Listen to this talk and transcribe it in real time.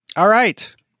All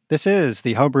right. This is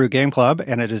the Homebrew Game Club,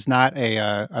 and it is not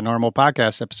a normal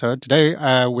podcast episode. Today,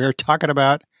 we're talking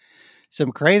about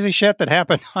some crazy shit that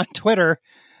happened on Twitter.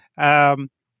 I'm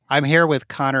here with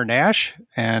Connor Nash,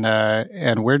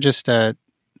 and we're just going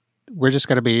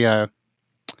to be.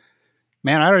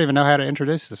 Man, I don't even know how to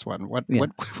introduce this one. What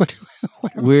should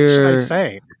I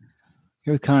say?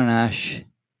 Here with Connor Nash.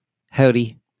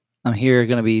 Howdy. I'm here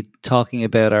going to be talking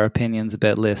about our opinions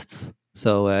about lists.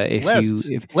 So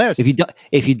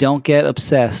if you don't get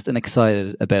obsessed and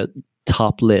excited about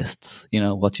top lists,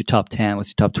 what's your top 10, what's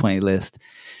your top 20 list,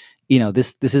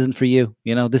 this isn't for you.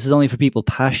 This is only for people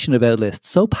passionate about lists.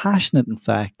 So passionate, in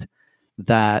fact,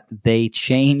 that they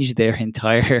change their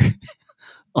entire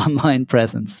online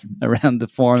presence around the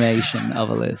formation of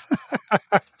a list.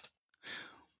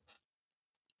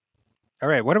 All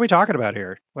right, what are we talking about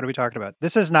here? What are we talking about?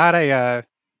 This is not we're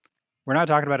not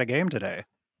talking about a game today.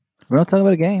 We're not talking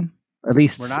about a game. At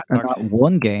least we're not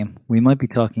one game. We might be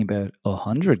talking about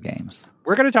 100 games.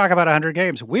 We're going to talk about 100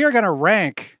 games. We are going to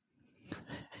rank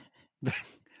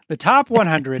the top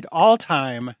 100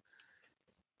 all-time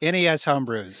NES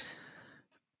homebrews.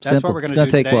 That's Simple. What we're going to do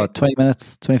today. It's going to take, 20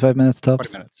 minutes, 25 minutes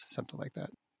tops? 20 minutes, something like that.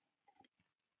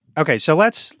 Okay, so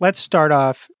let's start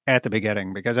off at the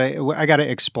beginning, because I got to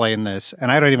explain this,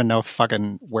 and I don't even know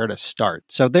fucking where to start.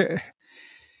 So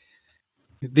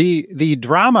the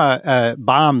drama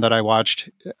bomb that I watched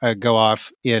go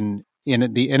off in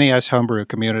the NES homebrew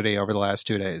community over the last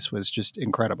 2 days was just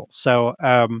incredible. So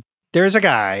there's a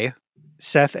guy,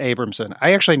 Seth Abramson.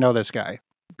 I actually know this guy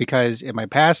because in my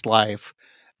past life,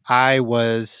 I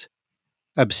was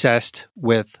obsessed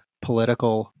with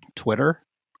political Twitter.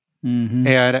 Mm-hmm.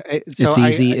 And so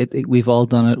it's easy. We've all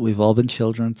done it. We've all been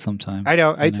children sometime. I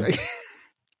know.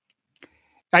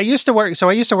 I used to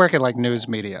work in like news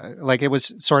media, like it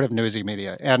was sort of newsy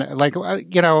media. And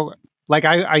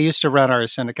I used to run our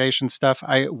syndication stuff.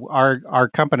 Our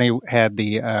company had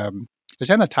it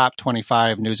was in the top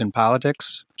 25 news and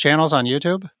politics channels on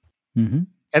YouTube. Mm-hmm.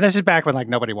 And this is back when like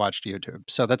nobody watched YouTube.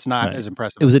 So that's not as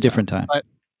impressive. It was a different time. But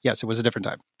yes, it was a different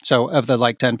time. So of the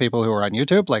like 10 people who were on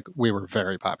YouTube, like we were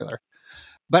very popular.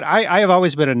 But I have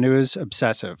always been a news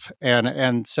obsessive.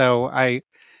 And so I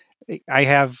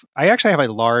actually have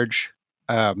a large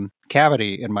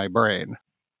cavity in my brain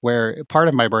where part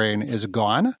of my brain is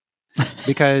gone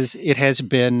because it has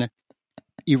been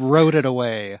eroded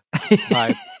away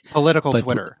by political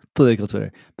Twitter. Political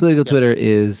Twitter. Political Twitter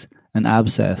is an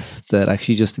abscess that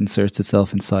actually just inserts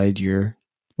itself inside your,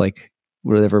 like,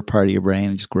 whatever part of your brain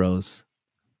and just grows.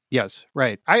 Yes,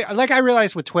 right. I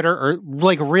realized with Twitter,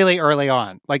 like really early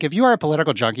on, like if you are a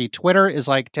political junkie, Twitter is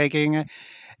like taking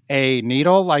a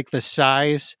needle like the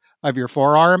size of your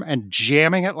forearm and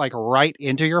jamming it like right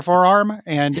into your forearm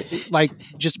and like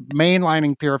just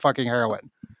mainlining pure fucking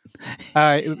heroin.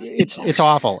 It's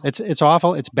awful. It's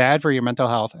awful. It's bad for your mental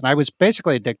health. And I was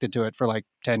basically addicted to it for like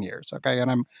 10 years. Okay. And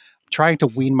I'm trying to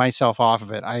wean myself off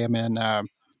of it. I am in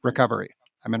recovery.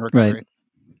 I'm in recovery. Right.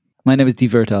 My name is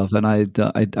Divertov, and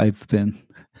I've been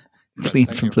clean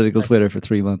from political Twitter for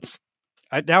 3 months.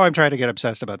 Now I'm trying to get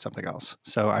obsessed about something else.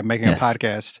 So I'm making a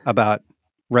podcast about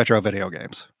retro video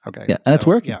games. Okay. Yeah, and it's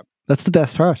working. Yeah. That's the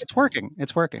best part. It's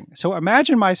working. So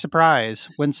imagine my surprise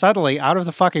when suddenly, out of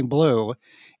the fucking blue,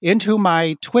 into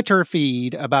my Twitter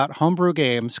feed about homebrew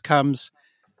games comes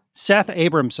Seth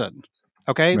Abramson.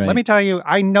 Okay. Right. Let me tell you,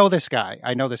 I know this guy.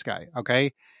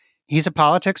 Okay. He's a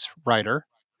politics writer.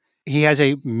 He has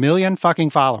 1 million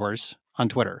fucking followers on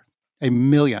Twitter. 1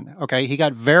 million. Okay. He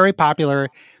got very popular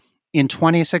in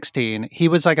 2016. He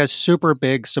was like a super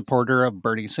big supporter of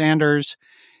Bernie Sanders.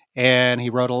 And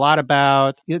he wrote a lot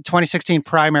about the 2016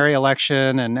 primary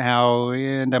election and how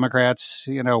Democrats,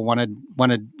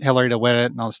 wanted Hillary to win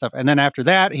it and all this stuff. And then after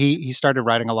that, he started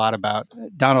writing a lot about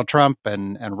Donald Trump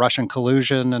and Russian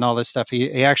collusion and all this stuff.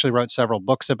 He actually wrote several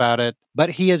books about it. But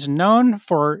he is known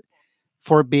for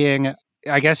being,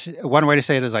 I guess one way to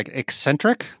say it is like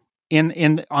eccentric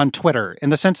on Twitter, in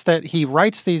the sense that he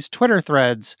writes these Twitter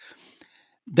threads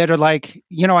that are like,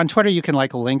 on Twitter you can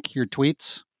like link your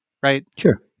tweets, right?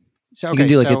 Sure. So you can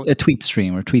do like a tweet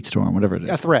stream or tweet storm, whatever it is.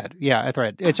 A thread.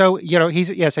 And so, he's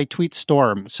a tweet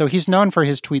storm. So he's known for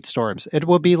his tweet storms. It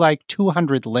will be like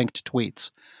 200 linked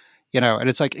tweets, and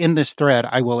it's like, in this thread,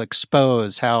 I will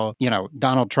expose how,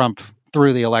 Donald Trump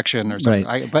threw the election or something.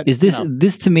 Right. But is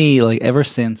this to me, like, ever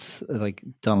since like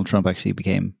Donald Trump actually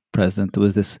became president, there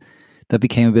was this that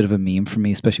became a bit of a meme for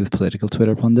me, especially with political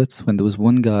Twitter pundits, when there was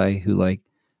one guy who, like,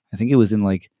 I think it was in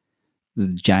like the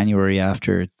January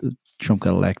after Trump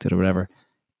got elected or whatever,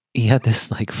 he had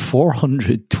this like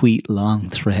 400 tweet long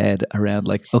thread around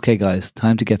like, okay guys,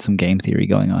 time to get some game theory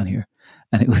going on here.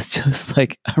 and it was just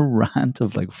like a rant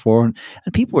of like 400,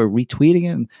 and people were retweeting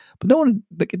it, but no one,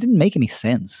 like, it didn't make any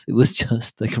sense. It was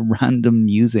just like random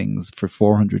musings for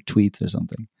 400 tweets or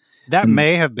something. That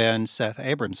may have been Seth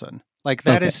Abramson. Like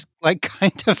that is like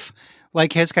kind of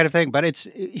like his kind of thing, but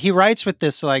he writes with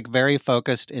this like very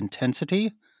focused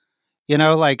intensity, you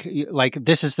know, like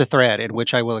this is the thread in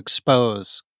which I will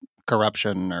expose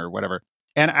corruption or whatever.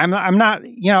 And I'm not,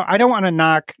 you know, I don't want to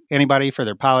knock anybody for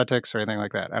their politics or anything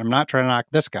like that. I'm not trying to knock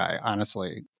this guy,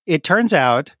 honestly. It turns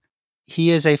out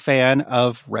he is a fan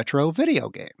of retro video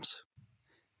games.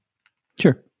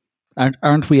 Sure.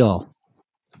 Aren't we all?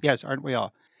 Yes, aren't we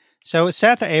all? So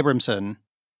Seth Abramson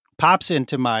pops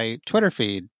into my Twitter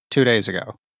feed 2 days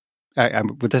ago.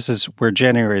 We're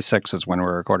January 6th is when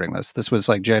we're recording this. This was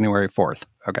like January 4th.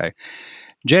 Okay.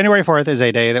 January 4th is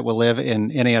a day that will live in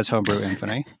NES Homebrew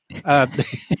infamy.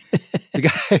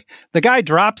 The guy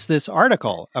drops this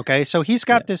article. Okay. So he's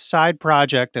got this side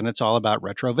project and it's all about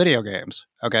retro video games.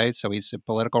 Okay. So he's a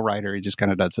political writer. He just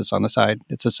kind of does this on the side.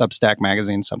 It's a Substack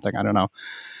magazine, something. I don't know.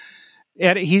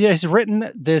 And he has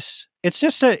written this. It's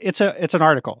an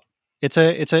article.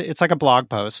 It's like a blog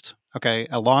post. Okay.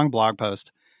 A long blog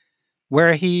post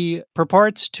where he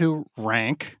purports to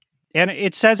rank. And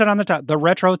it says it on the top, the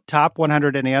retro top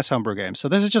 100 NES homebrew games. So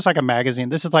this is just like a magazine.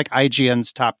 This is like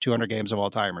IGN's top 200 games of all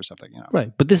time or something, you know?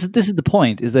 Right. But this is the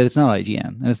point, is that it's not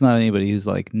IGN and it's not anybody who's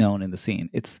like known in the scene.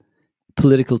 It's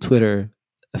political Twitter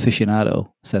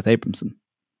aficionado Seth Abramson.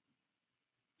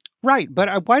 Right.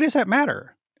 But why does that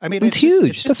matter? I mean, it's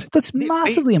huge. That's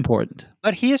massively important.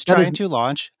 But he is trying to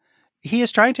launch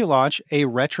a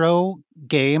retro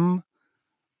game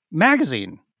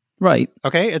magazine. Right.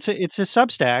 Okay. It's a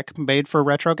Substack made for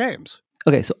retro games.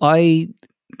 Okay. So I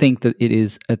think that it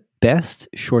is at best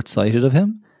short-sighted of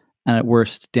him and at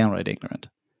worst downright ignorant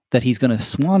that he's going to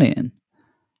swan in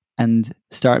and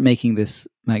start making this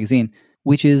magazine,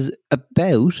 which is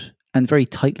about and very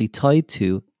tightly tied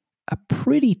to a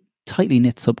pretty tightly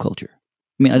knit subculture.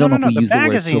 I mean, I don't know if we use the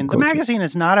word subculture. The magazine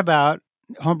is not about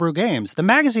homebrew games. The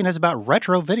magazine is about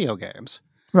retro video games.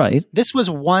 Right. This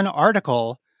was one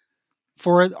article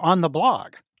on the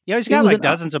blog. Yeah, he's got like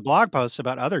dozens of blog posts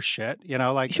about other shit, you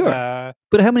know, like sure.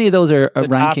 But how many of those are the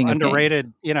ranking top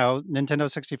underrated, you know, Nintendo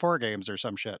 64 games or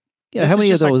some shit? Yeah, how many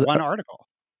of those? Like one article.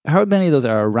 How many of those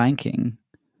are a ranking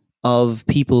of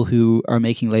people who are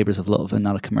making labors of love and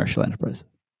not a commercial enterprise?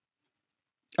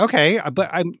 Okay,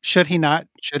 but should he not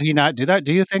do that?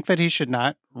 Do you think that he should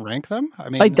not rank them? I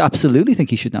mean, I absolutely think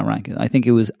he should not rank it. I think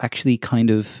it was actually kind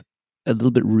of a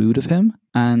little bit rude of him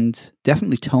and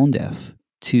definitely tone deaf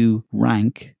to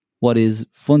rank what is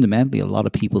fundamentally a lot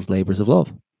of people's labors of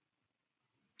love.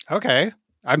 Okay.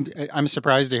 I'm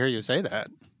surprised to hear you say that.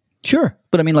 Sure.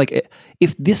 But I mean, like,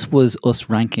 if this was us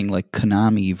ranking like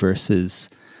Konami versus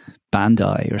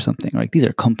Bandai or something, like, these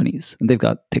are companies and they've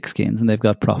got thick skins and they've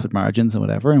got profit margins and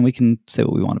whatever, and we can say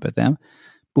what we want about them.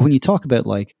 But when you talk about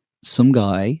like some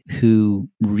guy who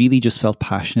really just felt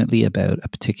passionately about a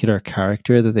particular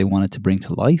character that they wanted to bring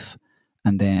to life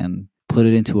and then put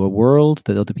it into a world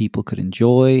that other people could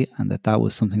enjoy, and that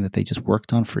was something that they just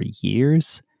worked on for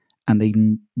years and they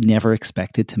never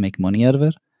expected to make money out of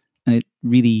it. And it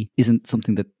really isn't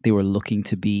something that they were looking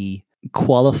to be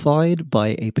qualified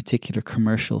by a particular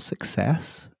commercial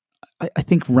success. I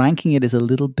think ranking it is a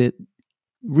little bit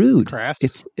rude. Crass?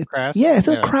 It's crass? Yeah, it's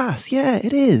a crass. Yeah,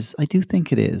 it is. I do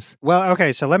think it is. Well,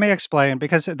 okay, so let me explain,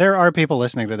 because there are people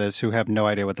listening to this who have no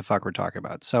idea what the fuck we're talking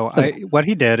about. So what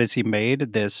he did is he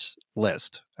made this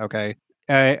list, okay?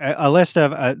 A list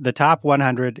of the top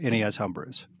 100 NES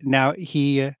homebrews. Now,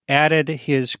 he added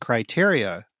his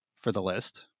criteria for the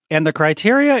list. And the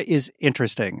criteria is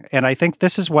interesting. And I think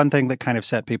this is one thing that kind of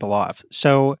set people off.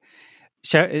 So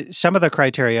some of the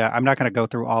criteria, I'm not going to go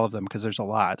through all of them because there's a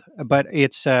lot, but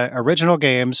it's original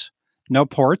games, no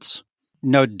ports,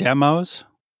 no demos,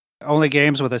 only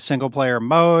games with a single player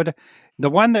mode. The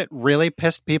one that really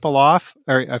pissed people off,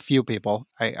 or a few people,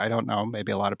 I don't know,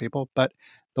 maybe a lot of people, but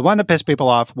the one that pissed people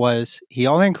off was he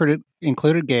only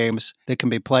included games that can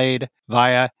be played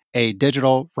via a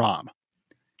digital ROM.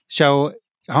 So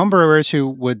homebrewers who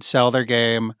would sell their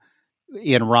game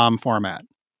in ROM format,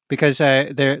 because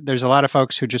there's a lot of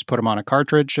folks who just put them on a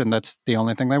cartridge and that's the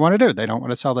only thing they want to do. They don't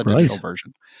want to sell the digital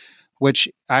version, which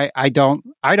I don't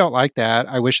like that.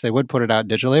 I wish they would put it out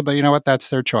digitally, but you know what? That's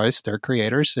their choice. They're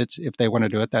creators. It's if they want to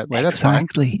do it that way, that's fine.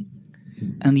 Exactly.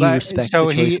 And you respect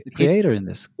the choice of the creator in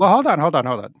this. Well, hold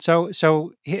on.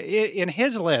 So in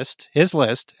his list,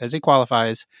 as he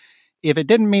qualifies, if it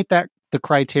didn't meet the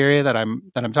criteria that I'm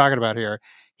talking about here,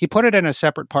 he put it in a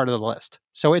separate part of the list.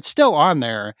 So it's still on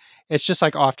there. It's just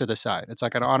like off to the side. It's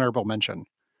like an honorable mention.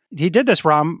 he did this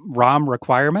ROM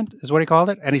requirement is what he called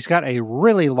it. And he's got a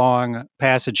really long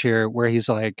passage here where he's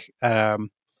like,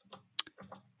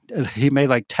 he made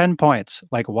like 10 points,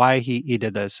 like why he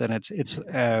did this. And it's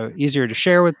easier to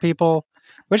share with people,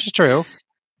 which is true.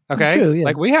 Okay. True, yeah.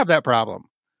 Like we have that problem.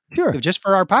 Sure. Just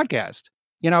for our podcast.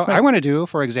 Right. I want to do,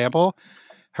 for example,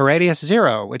 Horatius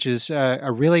Zero, which is a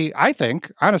really, I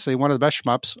think, honestly, one of the best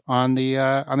shmups on the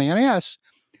NES.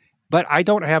 But I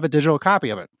don't have a digital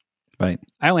copy of it. Right.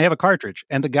 I only have a cartridge.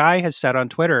 And the guy has said on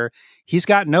Twitter, he's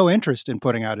got no interest in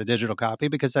putting out a digital copy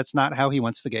because that's not how he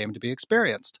wants the game to be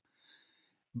experienced.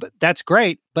 But that's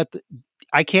great. But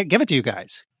I can't give it to you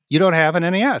guys. You don't have an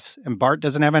NES, and Bart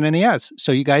doesn't have an NES.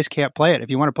 So you guys can't play it. If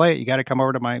you want to play it, you got to come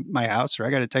over to my house, or I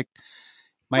got to take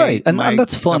my... Right. And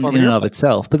that's fun in and of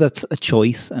itself. But that's a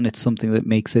choice, and it's something that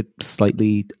makes it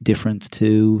slightly different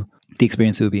to the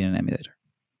experience it would be in an emulator.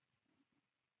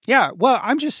 Yeah, well,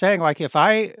 I'm just saying, like if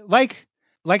I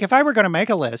were going to make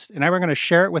a list and I were going to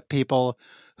share it with people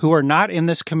who are not in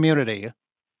this community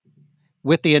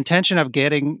with the intention of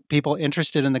getting people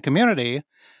interested in the community,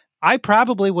 I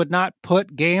probably would not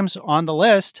put games on the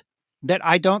list that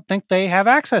I don't think they have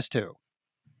access to.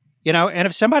 And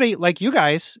if somebody like you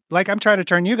guys, like I'm trying to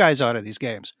turn you guys on to these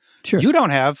games, sure, you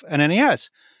don't have an NES.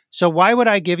 So why would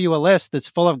I give you a list that's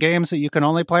full of games that you can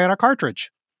only play on a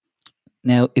cartridge?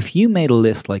 Now, if you made a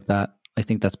list like that, I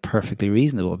think that's perfectly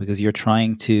reasonable because you're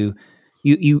trying to,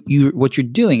 what you're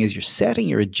doing is you're setting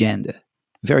your agenda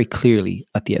very clearly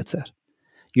at the outset.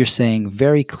 You're saying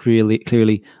very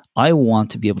clearly, I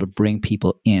want to be able to bring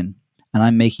people in, and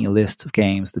I'm making a list of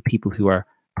games that people who are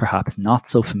perhaps not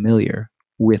so familiar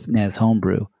with NES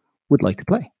Homebrew would like to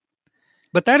play.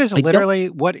 But that is literally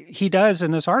what he does in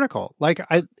this article. Like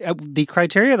the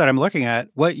criteria that I'm looking at,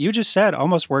 what you just said,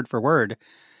 almost word for word,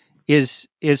 is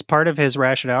part of his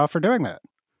rationale for doing that.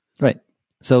 Right.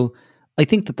 So I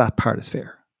think that part is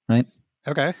fair, right?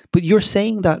 Okay. But you're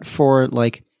saying that for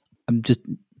like, I'm just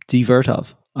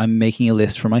I'm making a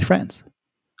list for my friends.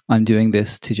 I'm doing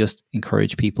this to just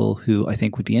encourage people who I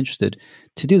think would be interested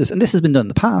to do this. And this has been done in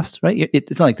the past, right?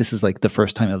 It's not like this is like the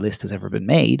first time a list has ever been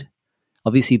made.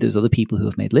 Obviously, there's other people who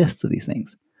have made lists of these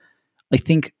things. I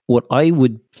think what I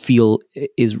would feel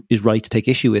is right to take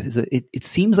issue with is that it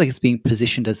seems like it's being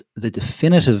positioned as the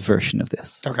definitive version of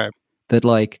this. Okay. That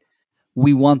like,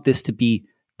 we want this to be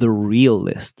the real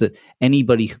list, that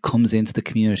anybody who comes into the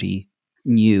community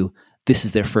knew this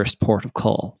is their first port of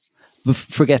call.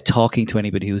 Forget talking to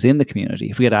anybody who's in the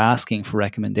community. Forget asking for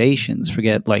recommendations.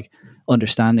 Forget like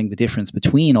understanding the difference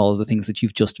between all of the things that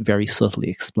you've just very subtly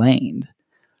explained.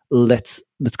 Let's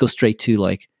go straight to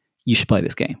like, you should buy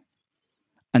this game.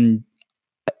 And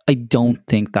I don't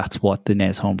think that's what the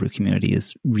NES Homebrew community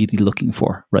is really looking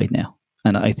for right now.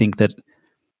 And I think that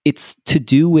it's to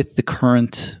do with the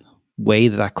current way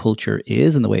that culture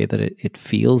is and the way that it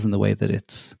feels and the way that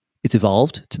it's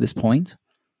evolved to this point.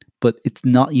 But it's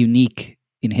not unique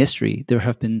in history. There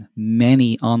have been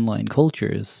many online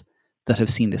cultures that have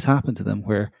seen this happen to them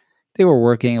where they were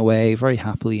working away very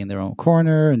happily in their own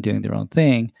corner and doing their own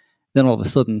thing. Then all of a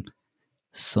sudden,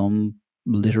 some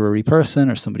literary person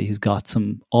or somebody who's got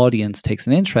some audience takes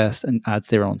an interest and adds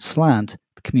their own slant.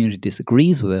 The community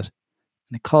disagrees with it,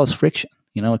 and it causes friction.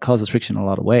 It causes friction in a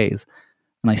lot of ways.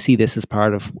 And I see this as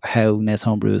part of how NES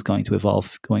Homebrew is going to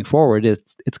evolve going forward.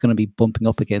 It's going to be bumping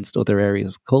up against other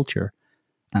areas of culture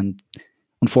and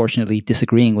unfortunately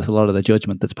disagreeing with a lot of the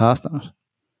judgment that's passed on it.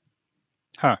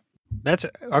 Huh. That's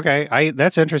okay.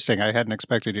 That's interesting. I hadn't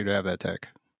expected you to have that take.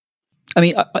 I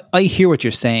mean, I hear what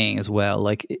you're saying as well.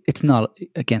 Like, it's not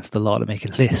against the law to make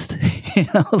a list.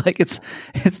 Like it's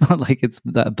not like it's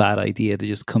that bad idea to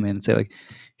just come in and say like,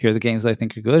 here are the games I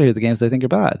think are good. Here are the games I think are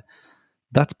bad.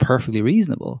 That's perfectly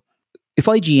reasonable. If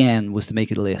IGN was to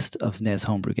make a list of NES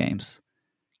Homebrew games,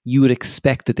 you would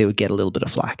expect that they would get a little bit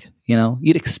of flack.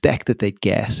 You'd expect that they'd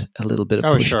get a little bit of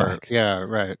pushback. Sure, yeah,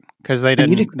 right. Because they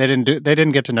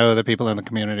didn't get to know the people in the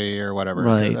community or whatever.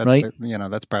 Right, right.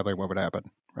 That's probably what would happen.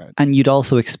 Right. And you'd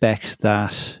also expect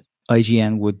that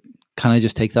IGN would kind of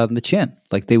just take that on the chin.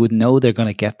 Like they would know they're going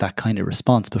to get that kind of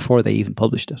response before they even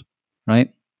published it,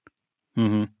 right?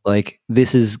 Mm-hmm. Like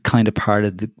this is kind of part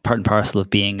and parcel of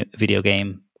being a video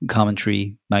game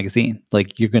commentary magazine.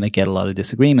 Like you're going to get a lot of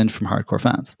disagreement from hardcore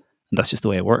fans, and that's just the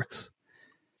way it works.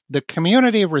 The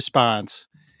community response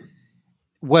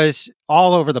was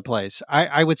all over the place.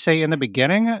 I would say in the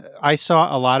beginning, I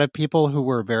saw a lot of people who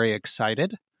were very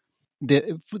excited.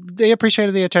 They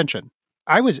appreciated the attention.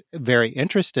 I was very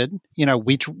interested. We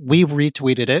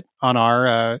retweeted it on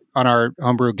our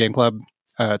Homebrew Game Club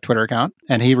Twitter account,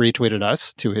 and he retweeted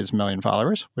us to his 1 million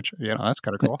followers, which, that's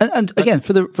kind of cool. And again,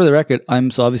 for the record,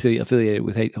 I'm so obviously affiliated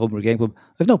with Homebrew Game Club.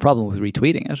 I have no problem with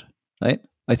retweeting it, right?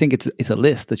 I think it's a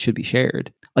list that should be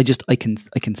shared. I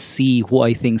can see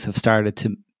why things have started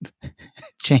to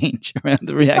change around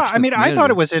the reaction. I mean,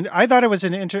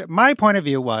 my point of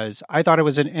view was, I thought it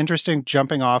was an interesting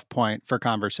jumping off point for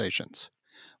conversations,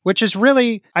 which is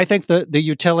really, I think, the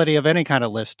utility of any kind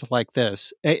of list like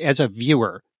this as a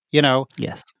viewer,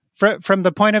 Yes. From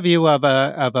the point of view of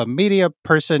a media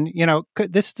person,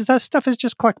 this stuff is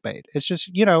just clickbait. It's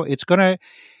just,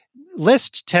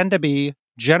 lists tend to be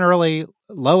generally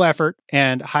low effort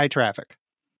and high traffic.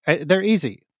 They're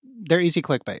easy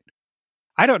clickbait.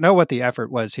 I don't know what the effort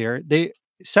was here.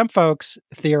 Some folks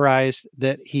theorized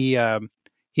that he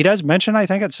does mention, I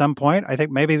think at some point, I think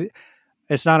maybe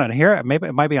it's not on here, maybe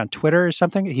it might be on Twitter or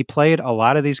something, he played a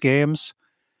lot of these games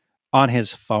on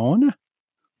his phone.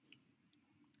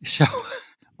 So,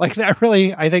 like, that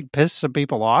really, I think, pissed some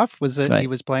people off, was that he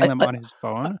was playing them on his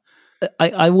phone.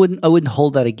 I wouldn't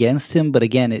hold that against him, but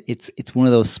again, it's one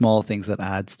of those small things that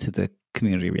adds to the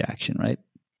community reaction, right?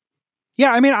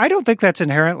 Yeah, I mean, I don't think that's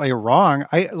inherently wrong.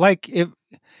 If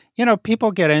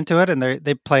people get into it and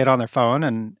they play it on their phone,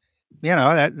 and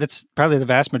that's probably the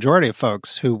vast majority of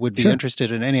folks who would be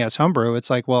interested in NES Homebrew. It's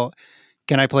like, well,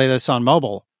 can I play this on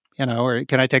mobile? Or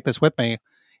can I take this with me?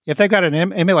 If they've got an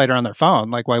emulator on their phone,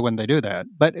 like, why wouldn't they do that?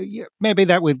 But maybe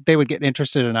they would get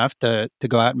interested enough to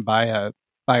go out and buy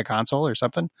a console or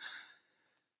something.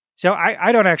 So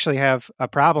I don't actually have a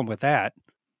problem with that.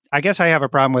 I guess I have a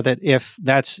problem with it if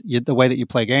that's the way that you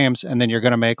play games, and then you're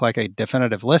going to make like a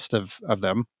definitive list of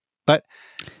them. But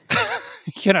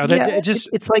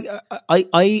it's like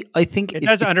I think it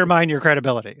does undermine your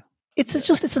credibility. It's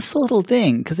a subtle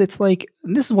thing, because it's like,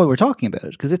 and this is why we're talking about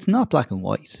it, because it's not black and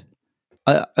white.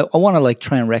 I want to like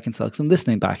try and reconcile, because I'm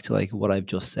listening back to like what I've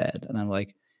just said, and I'm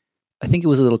like, I think it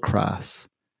was a little crass,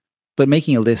 but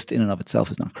making a list in and of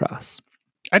itself is not crass.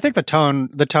 I think the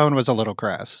tone was a little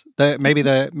crass. Maybe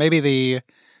the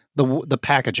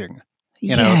packaging,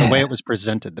 the way it was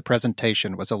presented, the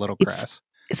presentation was a little crass.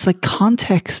 It's like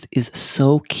context is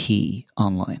so key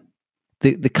online.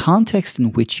 The context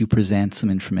in which you present some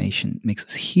information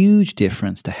makes a huge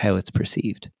difference to how it's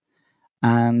perceived.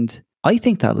 And I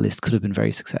think that list could have been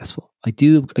very successful. I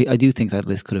do think that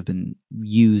list could have been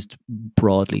used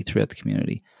broadly throughout the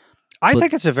community. I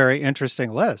think it's a very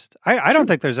interesting list. I don't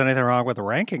think there's anything wrong with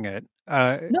ranking it.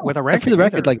 With a ranking, for the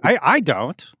record, like, I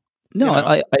don't. No,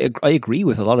 I agree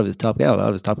with a lot of his top games. A lot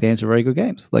of his top games are very good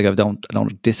games. Like, I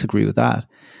don't disagree with that.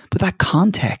 But that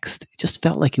context, it just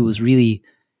felt like it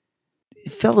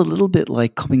felt a little bit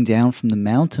like coming down from the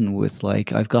mountain with,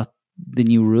 like, I've got the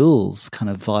new rules kind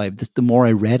of vibe. The more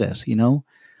I read it,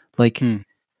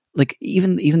 like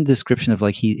even the description of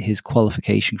like his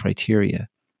qualification criteria,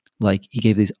 like he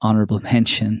gave this honorable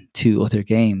mention to other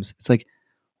games. It's like,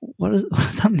 what does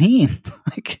that mean?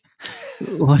 Like,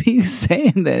 what are you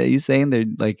saying there? Are you saying they're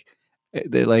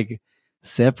like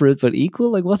separate but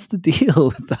equal? Like, what's the deal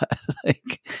with that?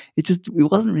 Like, it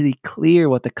wasn't really clear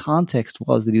what the context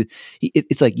was. That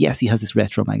it's like, yes, he has this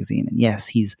retro magazine, and yes,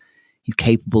 he's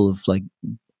capable of like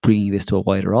bringing this to a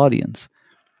wider audience.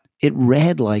 It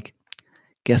read like,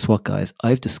 guess what, guys?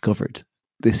 I've discovered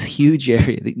this huge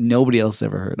area that nobody else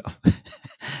ever heard of.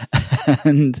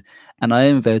 and I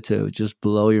am about to just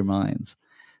blow your minds.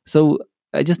 So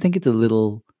I just think it was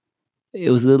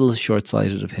a little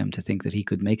short-sighted of him to think that he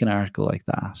could make an article like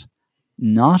that,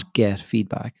 not get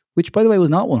feedback, which, by the way,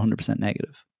 was not 100%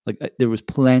 negative. Like, there was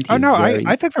plenty. Oh no,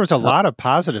 I think there was a lot of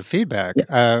positive feedback.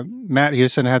 Yeah. Matt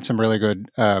Houston had some really good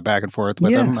back and forth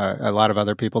with him. A lot of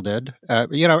other people did.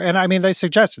 And I mean, they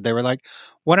suggested, they were like,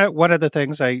 one of the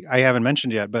things I haven't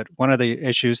mentioned yet, but one of the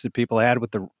issues that people had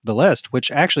with the list, which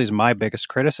actually is my biggest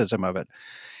criticism of it,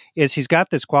 is he's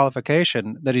got this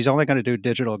qualification that he's only going to do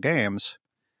digital games.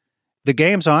 The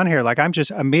games on here, like, I'm just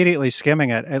immediately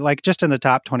skimming it. And like, just in the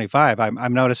top 25,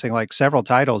 I'm noticing like several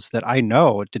titles that I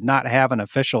know did not have an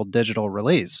official digital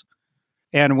release.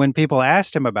 And when people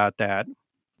asked him about that,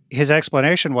 his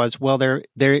explanation was, well, they're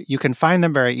you can find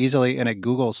them very easily in a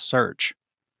Google search.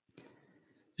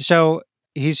 So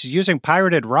he's using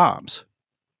pirated ROMs.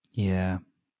 Yeah.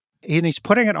 And he's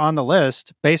putting it on the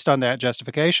list based on that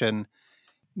justification.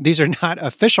 These are not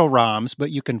official ROMs, but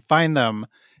you can find them.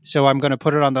 So I'm going to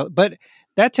put it on but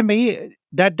that, to me,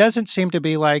 that doesn't seem to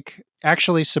be like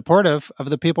actually supportive of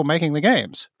the people making the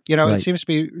games. Right. It seems to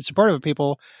be supportive of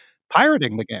people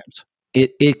pirating the games.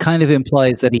 It kind of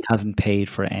implies that he hasn't paid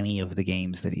for any of the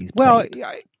games that he's played.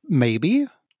 Well, maybe.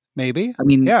 I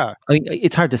mean, yeah. I mean,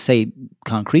 it's hard to say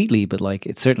concretely, but like,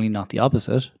 it's certainly not the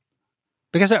opposite.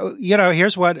 Because,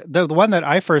 here's what the one that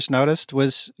I first noticed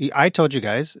was, I told you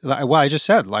guys, well, I just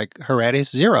said, like, Heredias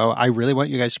Zero, I really want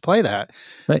you guys to play that,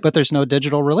 right. But there's no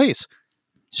digital release.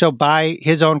 So by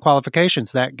his own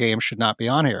qualifications, that game should not be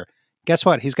on here. Guess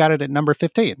what? He's got it at number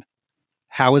 15.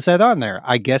 How is that on there?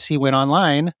 I guess he went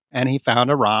online and he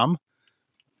found a ROM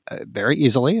very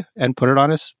easily and put it on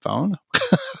his phone,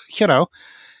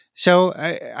 So,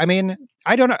 I mean,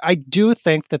 I don't know. I do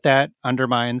think that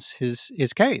undermines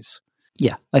his case.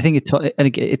 Yeah, I think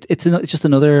it's just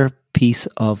another piece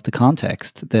of the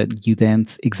context that you then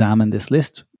examine this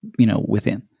list,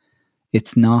 within.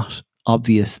 It's not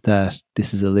obvious that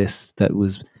this is a list that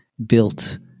was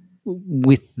built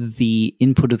with the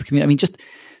input of the community. I mean, just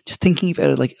thinking about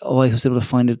it, like, I was able to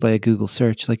find it by a Google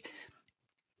search. Like,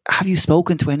 have you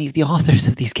spoken to any of the authors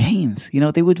of these games?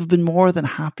 They would have been more than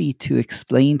happy to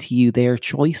explain to you their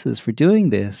choices for doing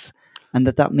this, and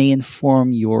that may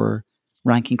inform your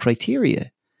ranking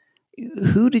criteria.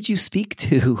 Who did you speak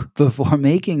to before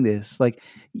making this? Like,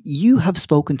 you have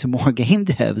spoken to more game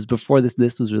devs before this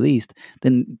list was released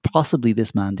than possibly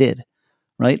this man did,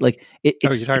 right? Like, you're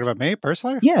talking about me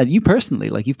personally? Yeah, you personally.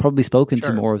 Like, you've probably spoken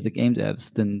to more of the game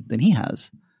devs than he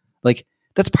has. Like,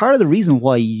 that's part of the reason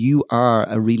why you are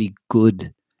a really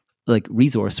good, like,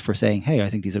 resource for saying, hey, I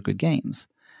think these are good games.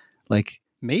 Like,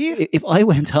 me? If I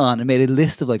went on and made a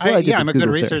list of, like, I'm a good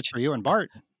research for you and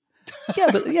Bart.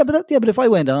 but if I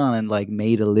went on and, like,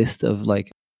 made a list of,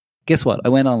 like, guess what? I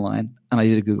went online and I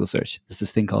did a Google search. There's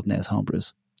this thing called NES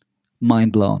Homebrews.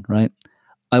 Mind blown, right?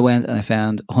 I went and I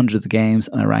found 100 of the games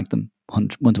and I ranked them 1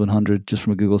 to 100 just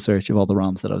from a Google search of all the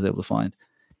ROMs that I was able to find.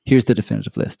 Here's the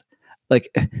definitive list.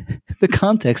 Like, the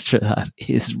context for that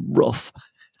is rough.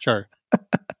 Sure.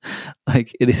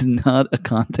 Like, it is not a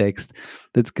context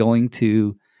that's going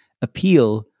to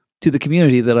appeal to the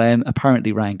community that I am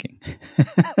apparently ranking.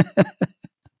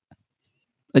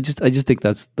 I just think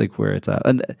that's, like, where it's at.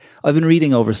 And I've been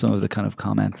reading over some of the kind of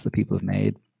comments that people have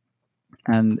made,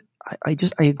 and I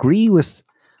agree with,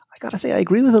 I gotta say, I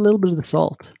agree with a little bit of the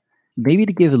salt. Maybe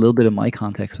to give a little bit of my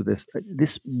context with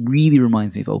this really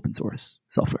reminds me of open source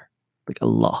software, like, a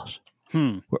lot.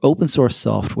 Where open source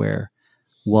software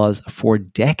was, for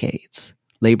decades,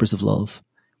 labors of love,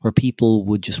 where people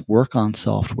would just work on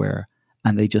software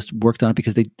and they just worked on it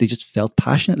because they just felt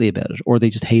passionately about it, or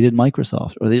they just hated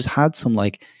Microsoft, or they just had some,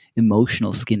 like,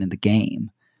 emotional skin in the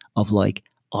game of, like,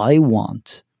 I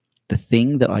want the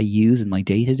thing that I use in my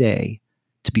day-to-day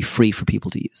to be free for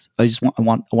people to use. I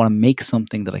want to make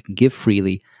something that I can give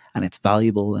freely, and it's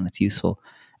valuable and it's useful.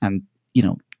 And,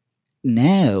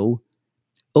 now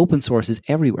open source is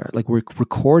everywhere. Like, we're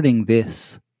recording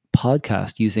this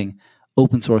podcast using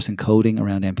open source encoding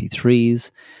around MP3s.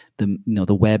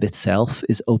 The web itself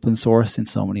is open source in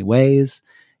so many ways.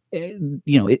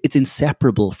 It's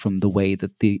inseparable from the way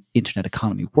that the internet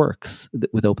economy works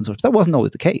with open source. That wasn't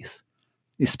always the case.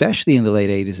 Especially in the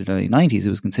late 80s and early 90s, it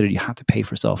was considered you had to pay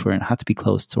for software and it had to be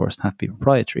closed source and had to be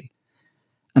proprietary.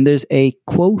 And there's a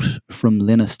quote from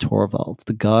Linus Torvalds,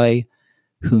 the guy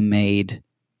who made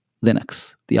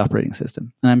Linux, the operating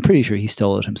system. And I'm pretty sure he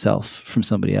stole it himself from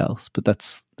somebody else, but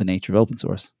that's the nature of open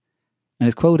source. And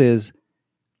his quote is,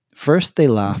 "First they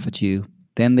laugh at you,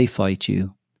 then they fight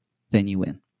you, then you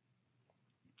win."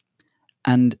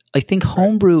 And I think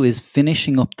Homebrew is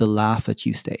finishing up the laugh at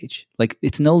you stage. Like,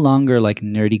 it's no longer like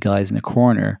nerdy guys in a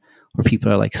corner where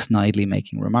people are, like, snidely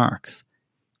making remarks.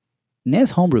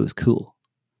 NES Homebrew is cool.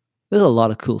 There's a lot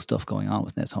of cool stuff going on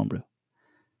with NES Homebrew.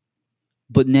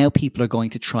 But now people are going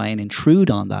to try and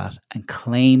intrude on that and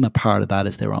claim a part of that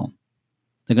as their own.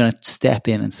 They're going to step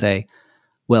in and say,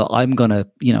 well, I'm going to,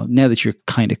 now that you're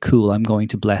kind of cool, I'm going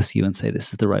to bless you and say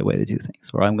this is the right way to do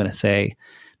things. Or I'm going to say,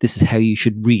 this is how you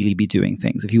should really be doing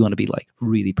things if you want to be, like,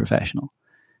 really professional.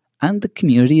 And the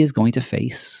community is going to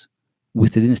face,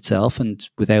 within itself and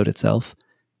without itself,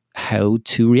 how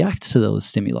to react to those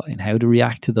stimuli and how to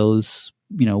react to those,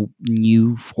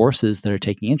 new forces that are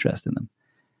taking interest in them.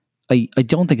 I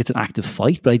don't think it's an active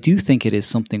fight, but I do think it is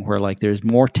something where, like, there's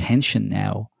more tension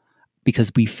now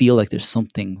because we feel like there's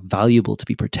something valuable to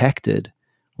be protected.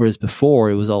 Whereas before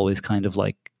it was always kind of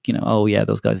like, oh yeah,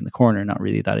 those guys in the corner are not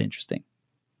really that interesting.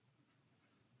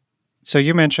 So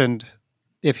you mentioned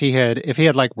if he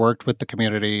had like worked with the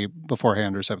community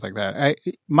beforehand or something like that.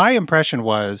 My impression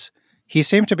was he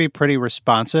seemed to be pretty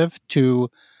responsive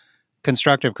to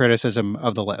constructive criticism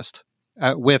of the list,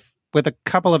 with a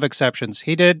couple of exceptions.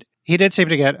 He did seem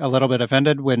to get a little bit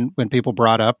offended when people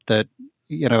brought up that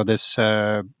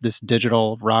this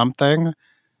digital ROM thing.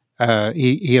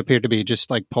 He appeared to be just,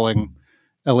 like, pulling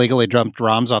illegally dumped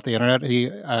ROMs off the internet.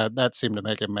 That seemed to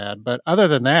make him mad. But other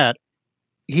than that,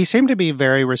 he seemed to be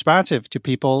very responsive to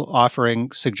people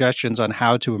offering suggestions on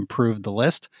how to improve the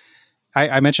list.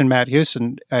 I mentioned Matt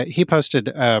Hewson. He posted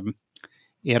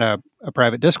in a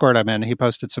private Discord I'm in, he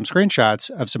posted some screenshots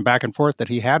of some back and forth that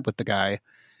he had with the guy.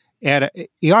 And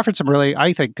he offered some really,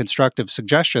 I think, constructive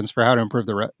suggestions for how to improve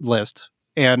the list.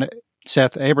 And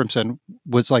Seth Abramson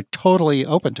was like totally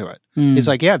open to it. He's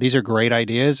like, yeah, these are great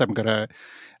ideas. I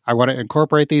want to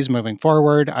incorporate these moving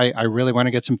forward. I really want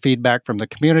to get some feedback from the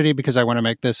community because I want to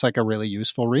make this like a really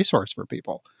useful resource for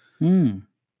people.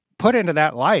 Put into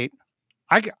that light,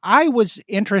 I was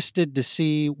interested to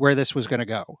see where this was going to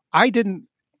go. I didn't,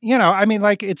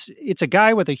 like it's a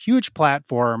guy with a huge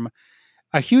platform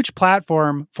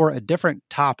for a different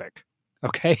topic.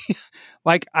 Okay.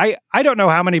 Like I don't know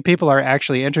how many people are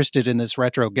actually interested in this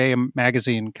retro game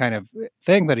magazine kind of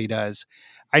thing that he does.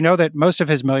 I know that most of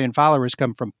his 1 million followers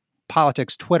come from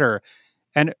Politics Twitter,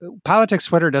 and Politics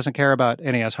Twitter doesn't care about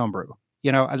NES Homebrew.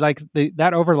 Like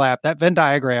that overlap, that Venn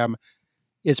diagram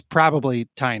is probably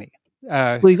tiny.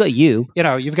 Well, you got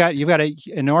you've got an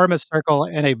enormous circle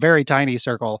and a very tiny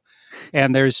circle,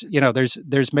 and there's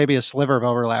maybe a sliver of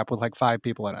overlap with like 5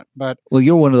 people in it. But well,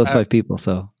 you're one of those 5 people,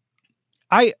 so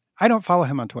I don't follow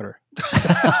him on Twitter.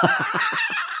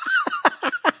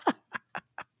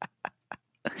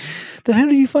 Then how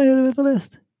did you find out about the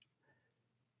list?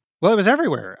 Well, it was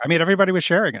everywhere. I mean, everybody was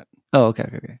sharing it. Oh,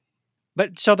 okay.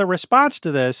 But so the response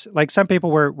to this, like some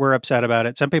people were upset about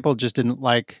it. Some people just didn't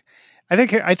like.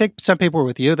 I think some people were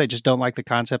with you. They just don't like the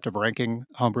concept of ranking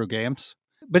homebrew games.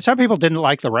 But some people didn't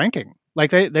like the ranking. Like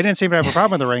they didn't seem to have a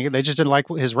problem with the ranking. They just didn't like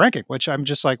his ranking, which I'm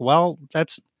just like, well,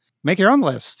 make your own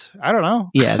list. I don't know.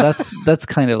 Yeah, that's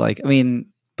kind of like, I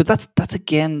mean, but that's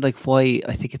again like why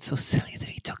I think it's so silly that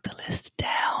he took the list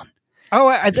down.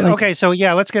 Oh, okay. So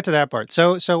yeah, let's get to that part.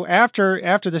 So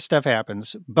after this stuff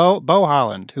happens, Bo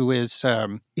Holland, who is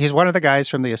he's one of the guys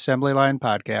from the Assembly Line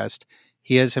podcast.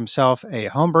 He is himself a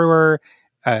homebrewer.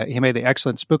 He made the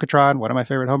excellent Spookatron, one of my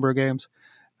favorite homebrew games.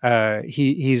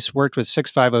 He's worked with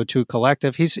 6502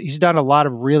 Collective. He's done a lot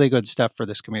of really good stuff for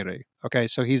this community. Okay,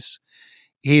 so he's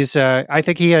I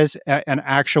think he is an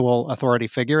actual authority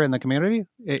figure in the community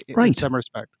in some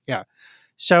respect. Yeah.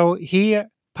 So he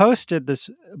posted this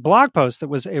blog post that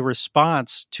was a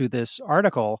response to this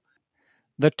article.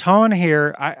 The tone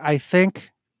here, I think.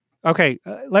 Okay,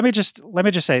 let me just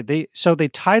say the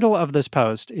title of this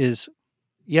post is,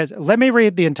 yes, let me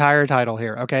read the entire title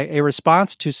here. Okay, a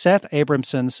response to Seth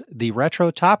Abramson's The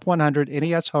Retro Top 100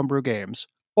 NES Homebrew Games,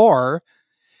 or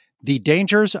The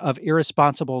Dangers of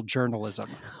Irresponsible Journalism.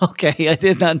 Okay, I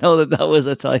did not know that was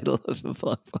a title of the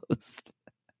blog post.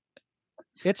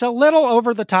 It's a little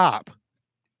over the top.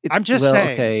 I'm just saying.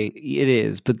 Okay, it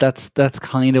is, but that's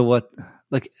kind of what,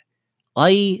 like,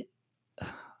 I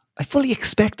fully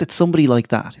expect that somebody like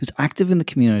that, who's active in the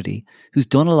community, who's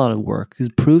done a lot of work, who's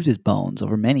proved his bones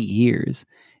over many years,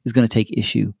 is going to take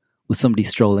issue with somebody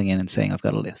strolling in and saying, I've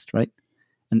got a list, right?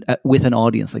 And with an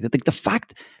audience like that. The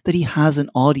fact that he has an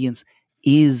audience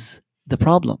is the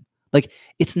problem. Like,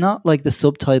 it's not like the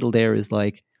subtitle there is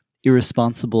like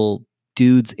irresponsible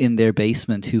dudes in their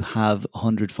basement who have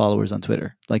 100 followers on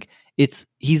Twitter. Like,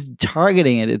 he's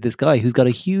targeting it at this guy who's got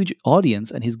a huge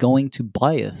audience and he's going to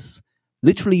bias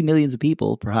literally millions of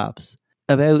people, perhaps,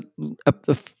 about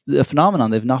a phenomenon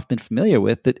they've not been familiar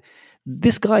with, that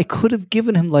this guy could have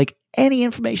given him like any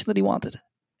information that he wanted.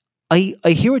 I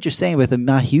hear what you're saying about the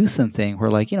Matt Hewson thing, where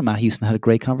like, Matt Hewson had a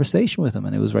great conversation with him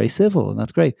and it was very civil, and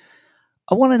that's great.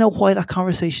 I want to know why that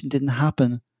conversation didn't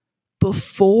happen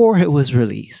before it was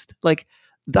released. Like,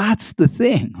 that's the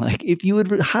thing. Like, if you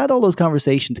had all those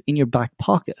conversations in your back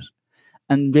pocket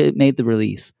and made the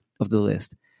release of the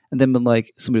list, and then been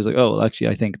like, somebody was like, oh, well, actually,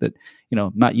 I think that,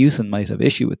 Matt Hewson might have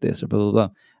issue with this, or blah, blah, blah.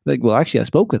 Like, well, actually, I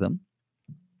spoke with him,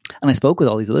 and I spoke with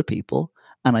all these other people,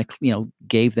 and I,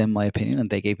 gave them my opinion, and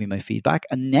they gave me my feedback,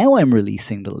 and now I'm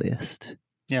releasing the list.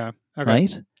 Yeah. Okay.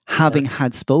 Right? Having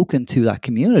had spoken to that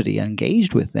community and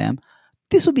engaged with them,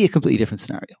 this would be a completely different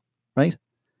scenario, right?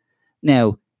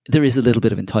 Now, there is a little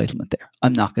bit of entitlement there.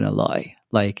 I'm not going to lie.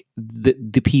 Like,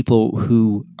 the people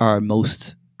who are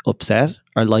most upset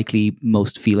are likely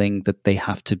most feeling that they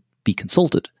have to be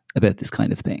consulted about this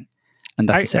kind of thing, and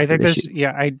that's I think issue.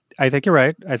 I think you're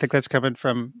right. I think that's coming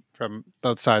from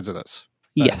both sides of this.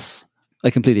 Yes, I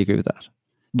completely agree with that.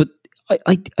 But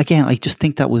I just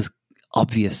think that was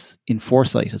obvious in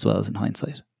foresight as well as in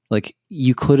hindsight. Like,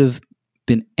 you could have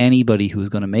been anybody who was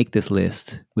going to make this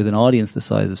list with an audience the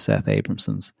size of Seth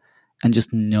Abramson's and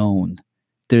just known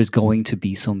there's going to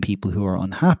be some people who are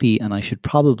unhappy, and I should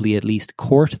probably at least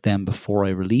court them before I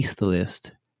release the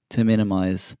list to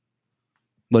minimize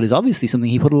but is obviously something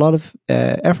he put a lot of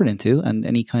effort into, and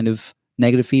any kind of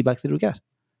negative feedback that he would get.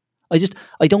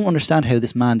 I don't understand how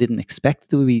this man didn't expect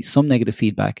there would be some negative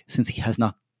feedback, since he has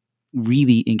not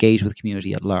really engaged with the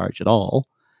community at large at all,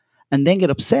 and then get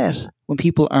upset when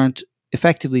people aren't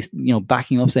effectively,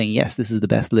 backing up, saying, yes, this is the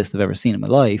best list I've ever seen in my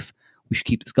life, we should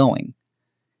keep this going.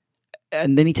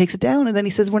 And then he takes it down, and then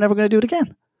he says, we're never going to do it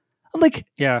again. I'm like,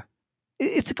 yeah,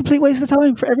 it's a complete waste of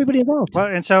time for everybody involved. Well,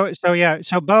 and so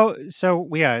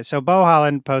Beau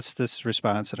Holland posts this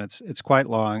response, and it's quite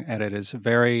long, and it is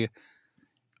very,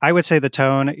 I would say the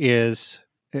tone is,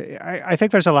 I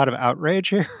think there's a lot of outrage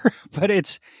here, but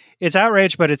it's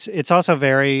outrage, but it's also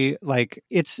very, like,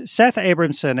 it's Seth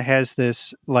Abramson has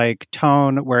this, like,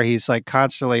 tone where he's, like,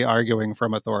 constantly arguing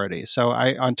from authority. So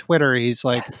on Twitter, he's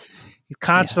like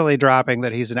constantly dropping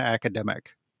that he's an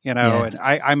academic. And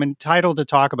I'm entitled to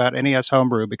talk about NES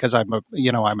Homebrew because I'm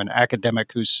an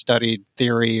academic who's studied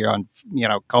theory on,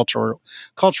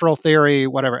 cultural theory,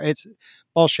 whatever. It's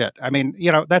bullshit. I mean,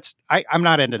 I'm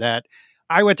not into that.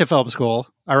 I went to film school.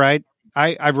 All right.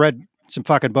 I've read some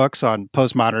fucking books on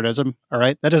postmodernism. All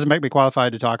right. That doesn't make me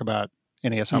qualified to talk about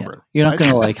NES Homebrew. Yeah. You're not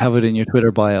going to like have it in your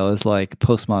Twitter bio as like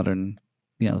postmodern,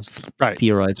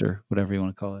 theorizer, whatever you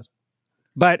want to call it.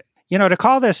 But, to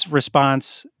call this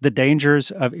response the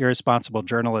dangers of irresponsible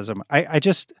journalism, I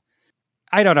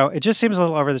don't know. It just seems a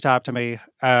little over the top to me.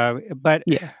 But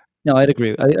yeah, no, I'd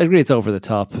agree. I agree. It's over the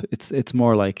top. It's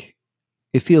more like,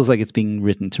 it feels like it's being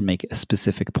written to make a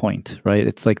specific point, right?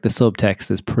 It's like the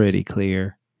subtext is pretty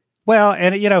clear. Well,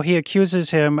 and he accuses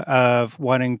him of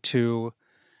wanting to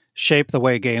shape the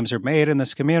way games are made in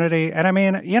this community. And I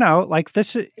mean, like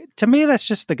this, to me, that's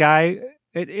just the guy.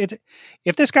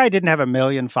 If this guy didn't have 1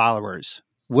 million followers,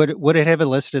 would it have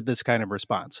elicited this kind of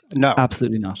response? No,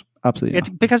 absolutely not. Absolutely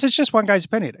not. Because it's just one guy's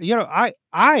opinion.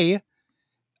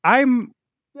 I'm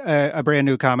a brand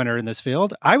new commenter in this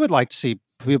field. I would like to see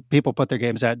people put their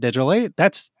games out digitally.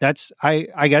 That's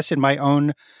I guess in my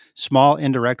own small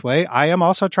indirect way, I am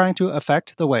also trying to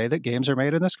affect the way that games are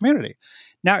made in this community.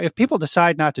 Now, if people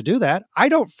decide not to do that, I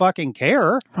don't fucking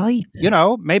care. Right.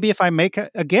 Maybe if I make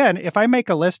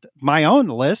a list, my own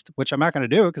list, which I'm not going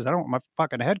to do because I don't want my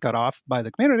fucking head cut off by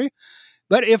the community.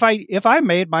 But if I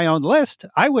made my own list,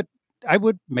 I would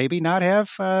maybe not have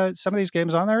some of these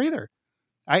games on there either.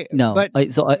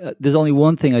 There's only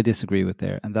one thing I disagree with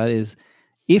there, and that is,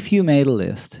 if you made a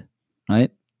list,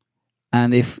 right?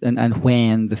 And and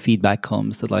when the feedback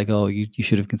comes that, like, oh, you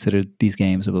should have considered these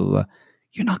games, blah, blah, blah,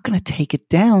 you're not going to take it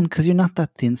down because you're not that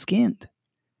thin-skinned.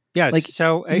 Yes. Like,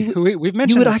 so we've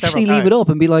mentioned you would actually leave it up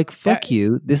and be like, fuck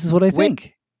you. This is what I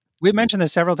think. We mentioned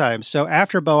this several times. So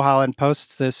after Beau Holland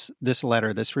posts this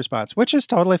letter, this response, which is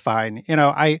totally fine.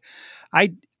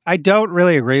 I don't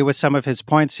really agree with some of his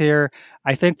points here.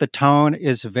 I think the tone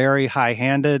is very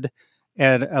high-handed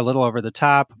and a little over the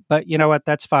top, but you know what?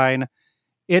 That's fine.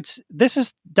 This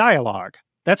is dialogue.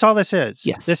 That's all this is.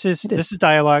 Yes, this is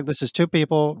dialogue. This is two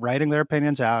people writing their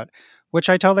opinions out, which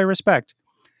I totally respect.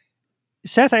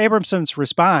 Seth Abramson's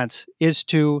response is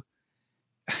to,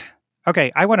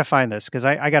 okay, I want to find this because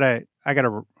I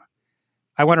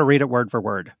want to read it word for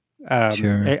word.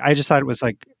 Sure. I just thought it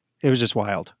was just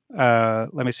wild.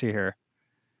 Let me see here.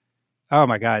 Oh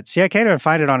my God. See, I can't even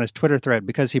find it on his Twitter thread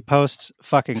because he posts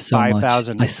fucking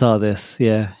 5,000. I saw this.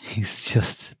 Yeah. He's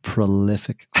just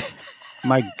prolific.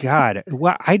 My God.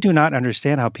 Well, I do not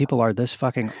understand how people are this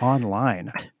fucking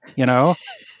online,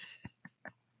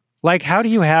 Like, how do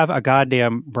you have a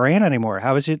goddamn brain anymore?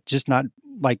 How is it just not,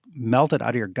 like, melted out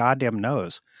of your goddamn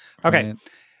nose? Okay.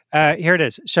 Right. Here it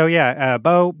is. So, yeah,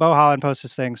 Beau Holland posts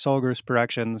this thing, Soul Goose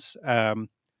Productions.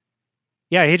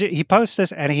 Yeah, he posts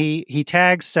this and he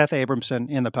tags Seth Abramson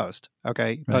in the post.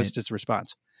 Okay, he posts his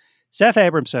response. Seth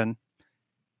Abramson,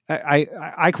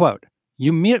 I quote,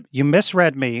 you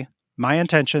misread me, my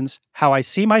intentions, how I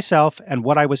see myself, and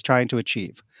what I was trying to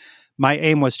achieve. My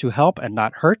aim was to help and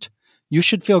not hurt. You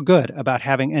should feel good about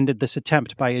having ended this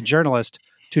attempt by a journalist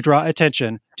to draw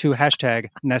attention to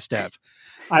 #NestDev.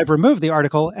 I've removed the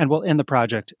article and will end the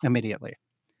project immediately.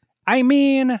 I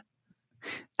mean,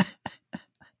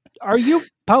 are you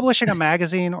publishing a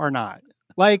magazine or not?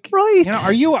 Like, right.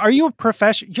 Are you a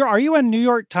professional? Are you a New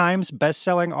York Times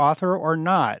bestselling author or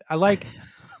not? Right.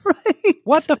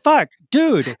 What the fuck?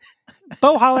 Dude,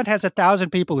 Beau Holland has 1,000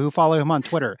 people who follow him on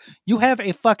Twitter. You have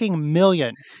a fucking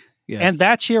million. Yes. And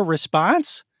that's your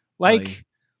response? Like,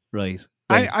 right.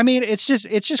 I mean, it's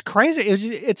just crazy.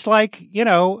 It's like,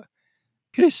 it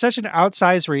is such an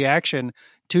outsized reaction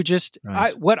to just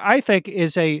what I think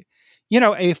is a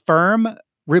firm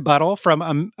rebuttal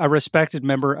from a respected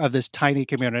member of this tiny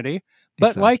community.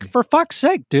 But like, for fuck's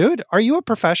sake, dude, are you a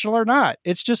professional or not?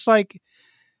 It's just like,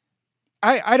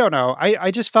 I don't know.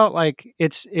 I just felt like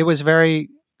it was very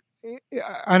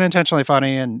unintentionally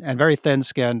funny and very thin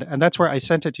skinned. And that's where I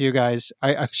sent it to you guys.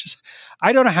 I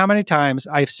don't know how many times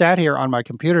I've sat here on my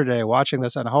computer today watching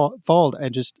this unfold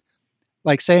and just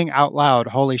like saying out loud,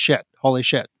 holy shit.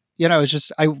 You know, it's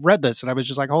just, I read this and I was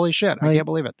just like, holy shit, I can't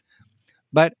believe it.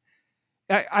 But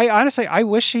I honestly, I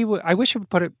wish he would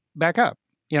put it back up.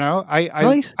 You know,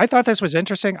 I thought this was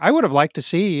interesting. I would have liked to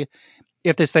see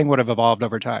if this thing would have evolved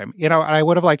over time. You know, I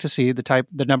would have liked to see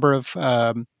the number of,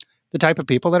 the type of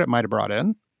people that it might have brought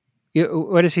in.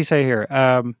 What does he say here?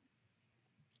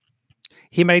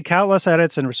 He made countless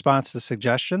edits in response to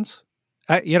suggestions.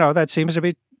 You know, that seems to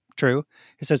be true.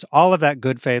 He says all of that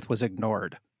good faith was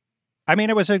ignored. I mean,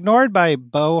 it was ignored by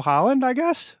Beau Holland, I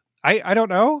guess. I don't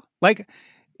know. Like,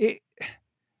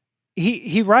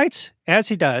 he writes as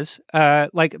he does.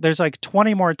 Like, there's like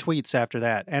 20 more tweets after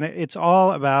that, and it's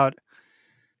all about.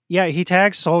 Yeah, he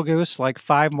tags Soul Goose like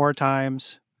 5 more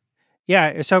times.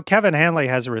 Yeah, so Kevin Hanley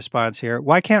has a response here.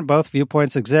 Why can't both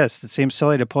viewpoints exist? It seems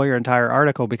silly to pull your entire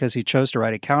article because he chose to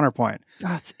write a counterpoint.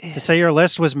 That's it. To say your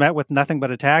list was met with nothing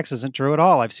but attacks isn't true at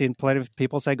all. I've seen plenty of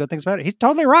people say good things about it. He's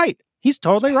totally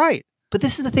right. But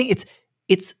this is the thing.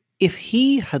 It's if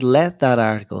he had let that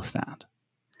article stand,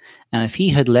 and if he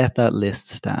had let that list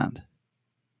stand,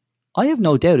 I have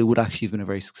no doubt it would actually have been a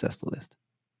very successful list.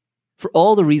 For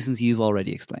all the reasons you've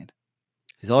already explained.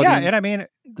 His audience, and I mean,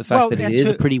 the fact that it is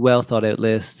a pretty well thought out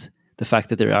list, the fact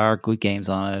that there are good games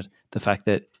on it, the fact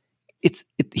that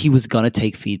he was going to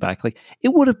take feedback. Like,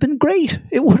 it would have been great.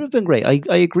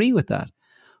 I agree with that.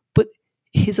 But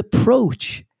his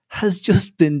approach has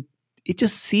just been, it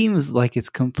just seems like it's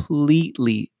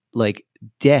completely like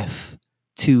deaf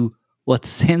to what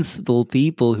sensible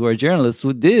people who are journalists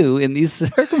would do in these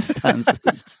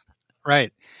circumstances.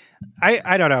 Right.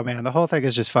 I don't know, man. The whole thing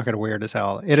is just fucking weird as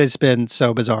hell. It has been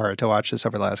so bizarre to watch this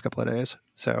over the last couple of days.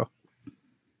 So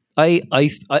I'm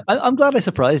glad I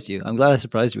surprised you. I'm glad I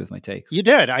surprised you with my take. You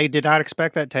did. I did not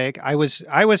expect that take. I was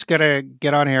gonna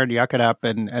get on here and yuck it up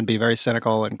and be very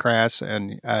cynical and crass,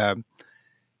 and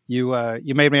you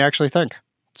made me actually think.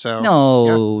 So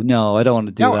no, I don't want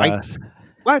to do that.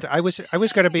 What? I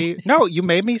was gonna be no. You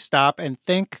made me stop and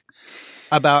think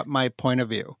about my point of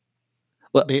view.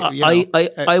 Well,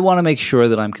 I want to make sure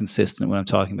that I'm consistent when I'm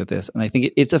talking about this, and I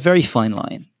think it's a very fine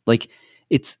line. Like,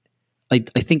 I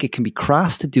think it can be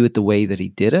crass to do it the way that he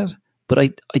did it, but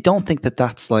I don't think that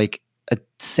that's like a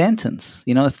sentence.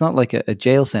 You know, it's not like a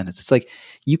jail sentence. It's like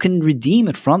you can redeem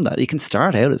it from that. You can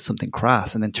start out as something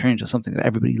crass and then turn into something that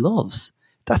everybody loves.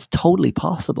 That's totally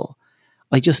possible.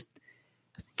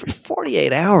 For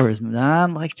 48 hours,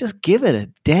 man, like, just give it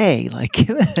a day. Like,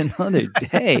 give it another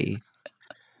day.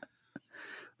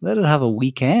 Let it have a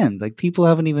weekend. Like, people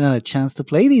haven't even had a chance to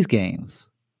play these games.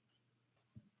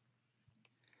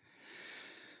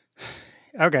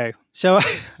 Okay, so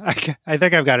I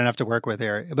think I've got enough to work with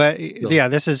here. But yeah,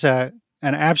 this is an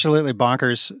absolutely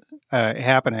bonkers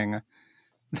happening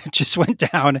that just went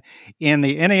down in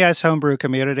the NES homebrew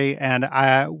community. And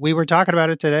we were talking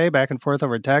about it today, back and forth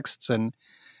over texts. And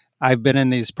I've been in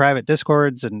these private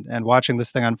Discords and watching this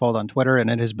thing unfold on Twitter,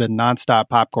 and it has been nonstop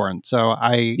popcorn. So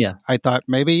I thought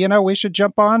maybe, we should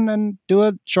jump on and do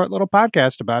a short little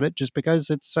podcast about it, just because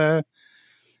it's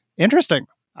interesting.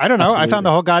 I don't know. Absolutely. I found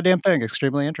the whole goddamn thing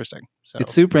extremely interesting. So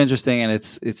it's super interesting, and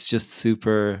it's just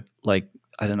super, like,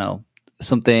 I don't know,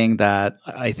 something that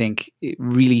I think it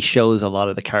really shows a lot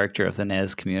of the character of the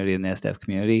NES community and NES dev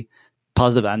community,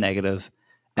 positive and negative.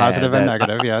 Positive and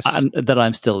negative, yes. That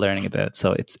I'm still learning about.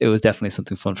 So it was definitely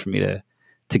something fun for me to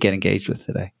get engaged with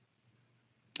today.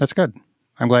 That's good.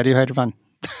 I'm glad you had your fun.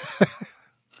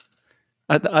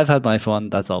 I've had my fun.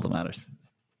 That's all that matters.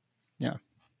 Yeah.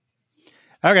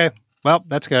 Okay. Well,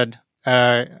 that's good.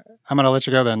 I'm going to let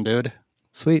you go then, dude.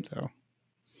 Sweet. So,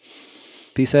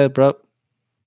 peace out, bro.